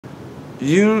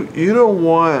you don't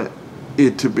want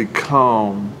it to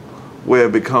become where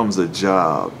it becomes a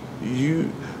job.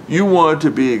 You want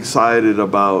to be excited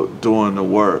about doing the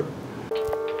work.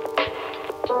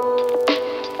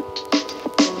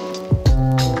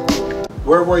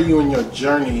 Where were you in your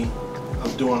journey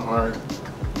of doing art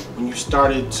when you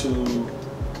started to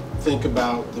think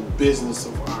about the business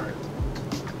of art?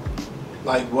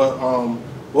 Like what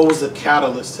was the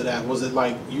catalyst to that? Was it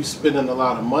like you spending a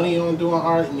lot of money on doing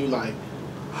art and you like,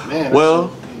 man?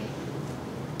 Well,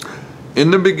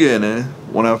 in the beginning,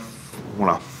 when I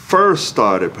first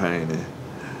started painting,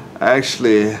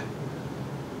 actually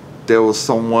there was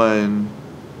someone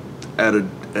at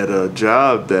a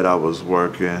job that I was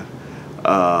working.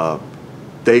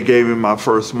 They gave me my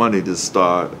first money to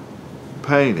start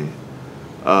painting.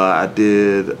 I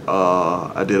did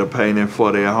a painting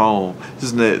for their home.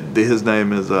 His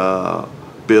name is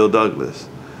Bill Douglas,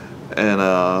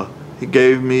 and he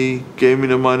gave me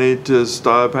the money to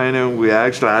start painting.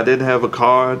 I didn't have a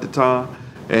car at the time,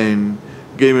 and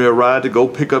gave me a ride to go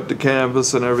pick up the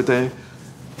canvas and everything.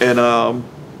 And I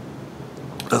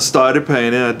started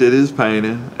painting. I did his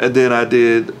painting, and then I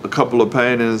did a couple of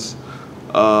paintings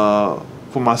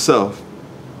for myself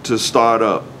to start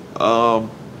up.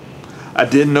 I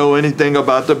didn't know anything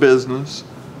about the business.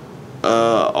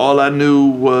 All I knew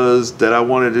was that I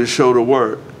wanted to show the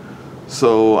work.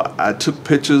 So I took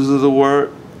pictures of the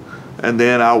work, and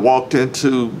then I walked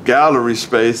into gallery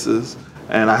spaces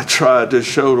and I tried to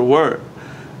show the work.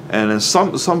 And in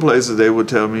some places they would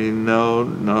tell me, no,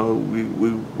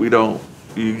 we don't.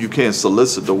 You can't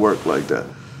solicit the work like that.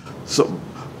 So,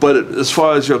 but as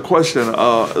far as your question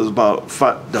is about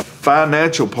the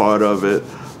financial part of it,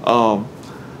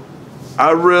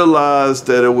 I realized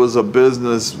that it was a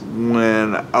business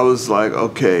when I was like,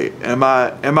 okay, am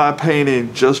I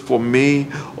painting just for me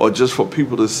or just for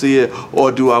people to see it,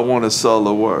 or do I want to sell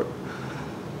the work?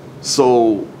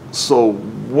 So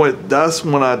that's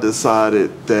when I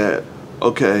decided that,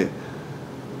 okay,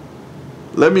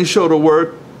 let me show the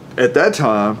work. At that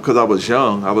time, because I was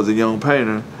young, I was a young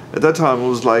painter. At that time, it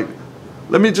was like,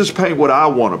 let me just paint what I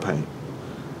want to paint,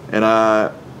 and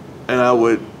I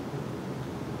would,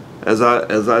 as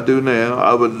I do now,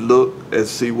 I would look and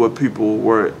see what people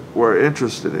were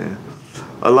interested in.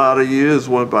 A lot of years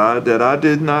went by that I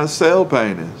did not sell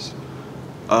paintings,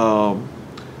 and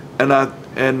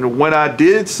when I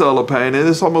did sell a painting,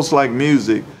 it's almost like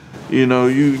music, you know,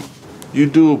 you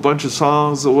do a bunch of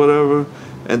songs or whatever,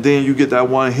 and then you get that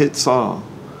one hit song.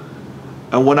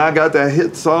 And when I got that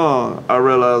hit song, I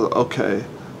realized, okay,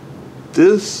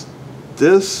 this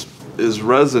is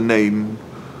resonating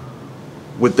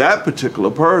with that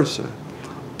particular person.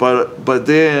 But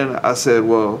then I said,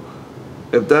 well,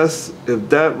 if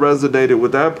that resonated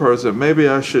with that person, maybe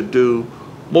I should do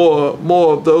more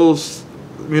of those,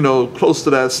 you know, close to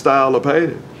that style of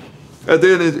painting. And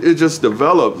then it just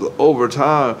develops over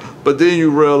time. But then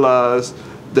you realize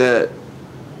that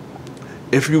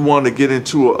if you want to get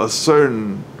into a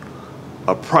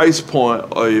price point,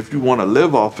 or if you want to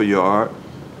live off of your art,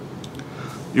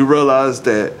 you realize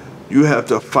that you have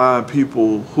to find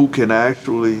people who can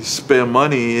actually spend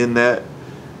money in that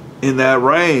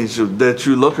range that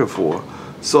you're looking for.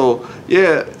 So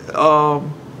yeah,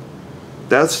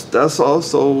 that's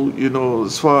also, you know,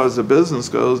 as far as the business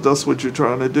goes, that's what you're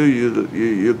trying to do.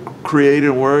 You're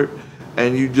creating work,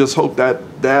 and you just hope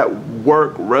that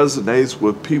work resonates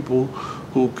with people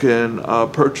who can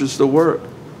purchase the work,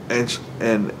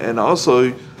 and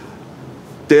also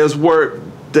there's work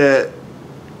that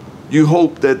you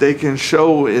hope that they can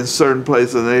show in certain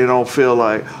places, and they don't feel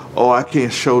like, oh, I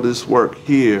can't show this work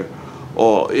here,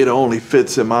 or it only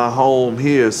fits in my home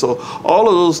here. So all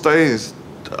of those things,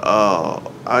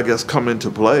 I guess, come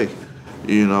into play.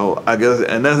 You know, I guess,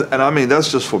 and I mean that's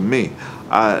just for me.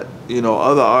 You know,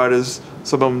 other artists,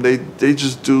 some of them they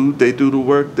just do the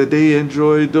work that they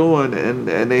enjoy doing,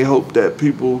 and they hope that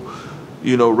people,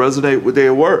 you know, resonate with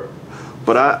their work.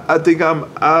 But I think I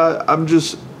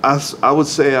would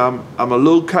say I'm a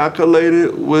little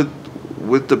calculated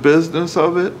with the business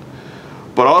of it,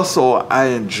 but also I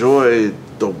enjoy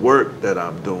the work that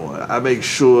I'm doing. I make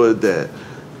sure that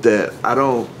I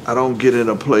don't get in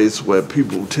a place where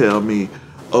people tell me,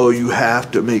 oh, you have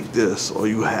to make this or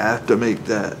you have to make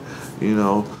that, you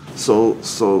know. So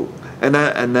and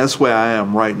that's where I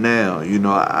am right now. You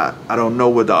know, I don't know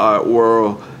what the art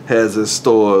world has in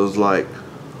stores, like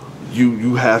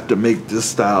you have to make this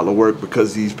style of work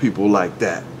because these people like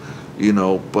that, you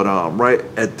know. But right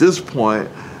at this point,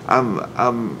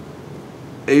 I'm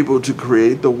able to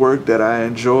create the work that I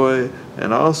enjoy,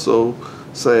 and also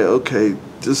say, okay,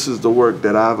 this is the work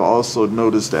that I've also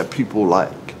noticed that people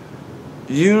like,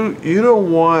 you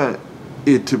don't want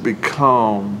it to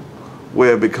become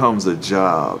where it becomes a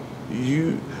job.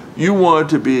 You want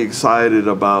to be excited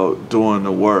about doing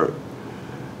the work,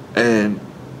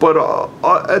 but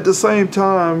at the same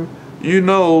time, you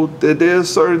know that there's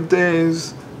certain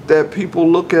things that people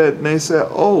look at and they say,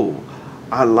 "Oh,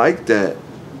 I like that,"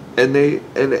 and they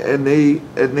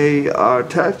are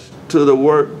attached to the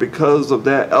work because of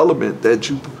that element that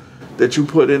you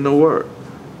put in the work.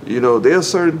 You know, there are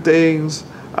certain things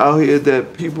out here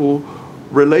that people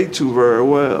relate to very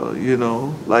well. You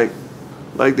know, like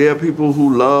there are people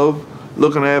who love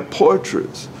looking at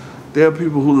portraits. There are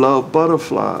people who love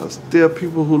butterflies. There are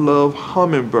people who love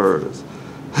hummingbirds.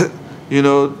 You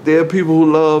know, there are people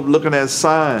who love looking at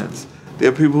signs. There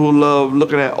are people who love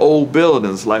looking at old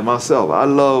buildings, like myself. I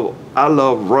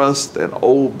love rust and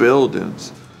old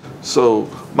buildings. So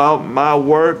my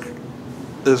work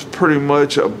is pretty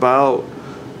much about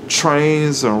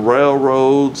trains and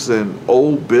railroads and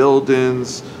old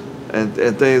buildings and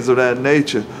things of that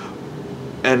nature.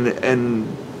 And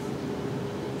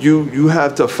you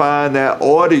have to find that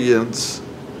audience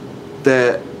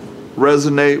that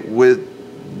resonate with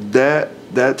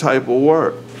that type of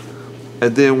work.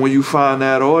 And then when you find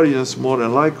that audience, more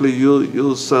than likely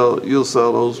you'll sell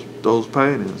those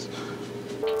paintings.